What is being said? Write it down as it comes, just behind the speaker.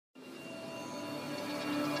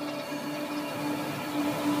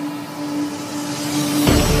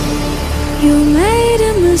You made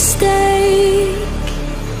a mistake,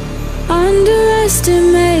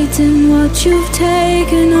 underestimating what you've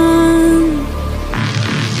taken on.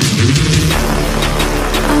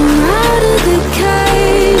 I'm out of the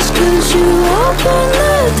cage, 'cause you opened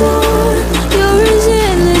the door. You're as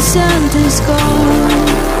innocent as gold.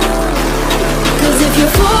 'Cause if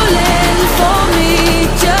you're falling for me,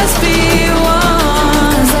 just be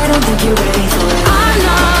one. 'Cause I don't think you're ready for it. I'm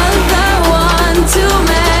not the one to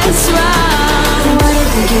mess around. No, I don't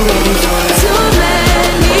think you're ready for it. Too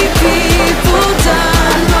many people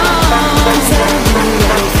done wrong. 'Cause I don't think you're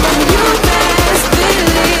ready for it. You best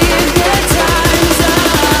believe that time's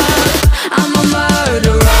up. I'm a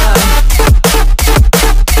murderer.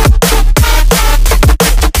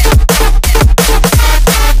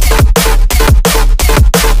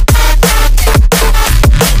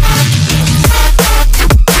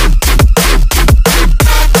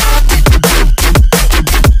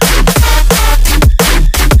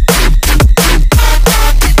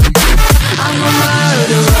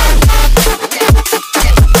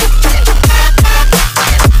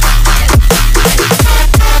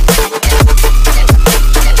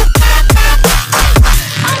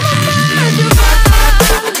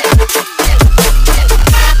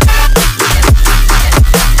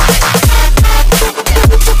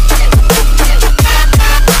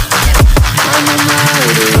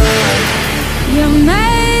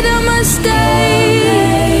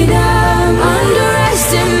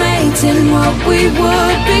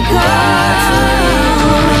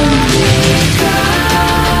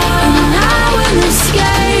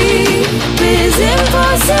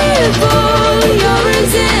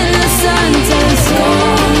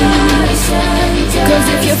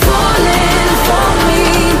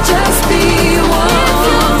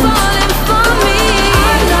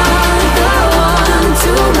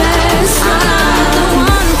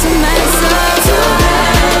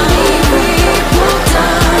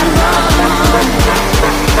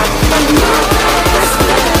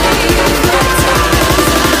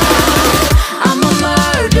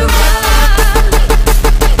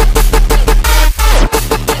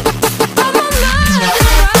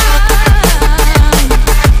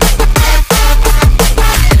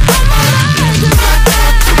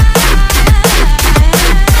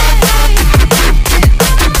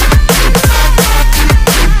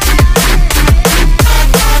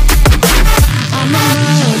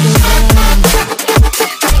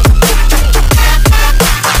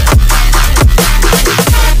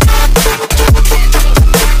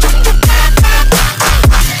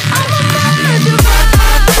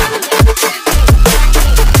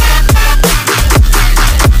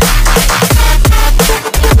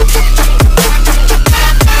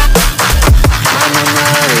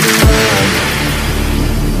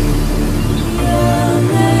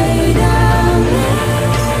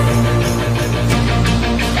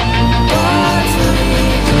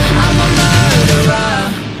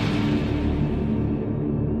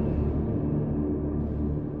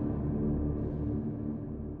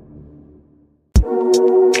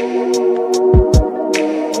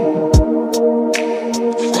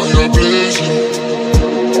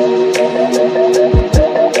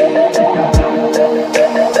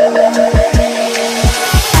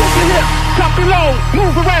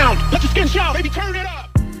 Move around, let your skin shout, baby, turn it up.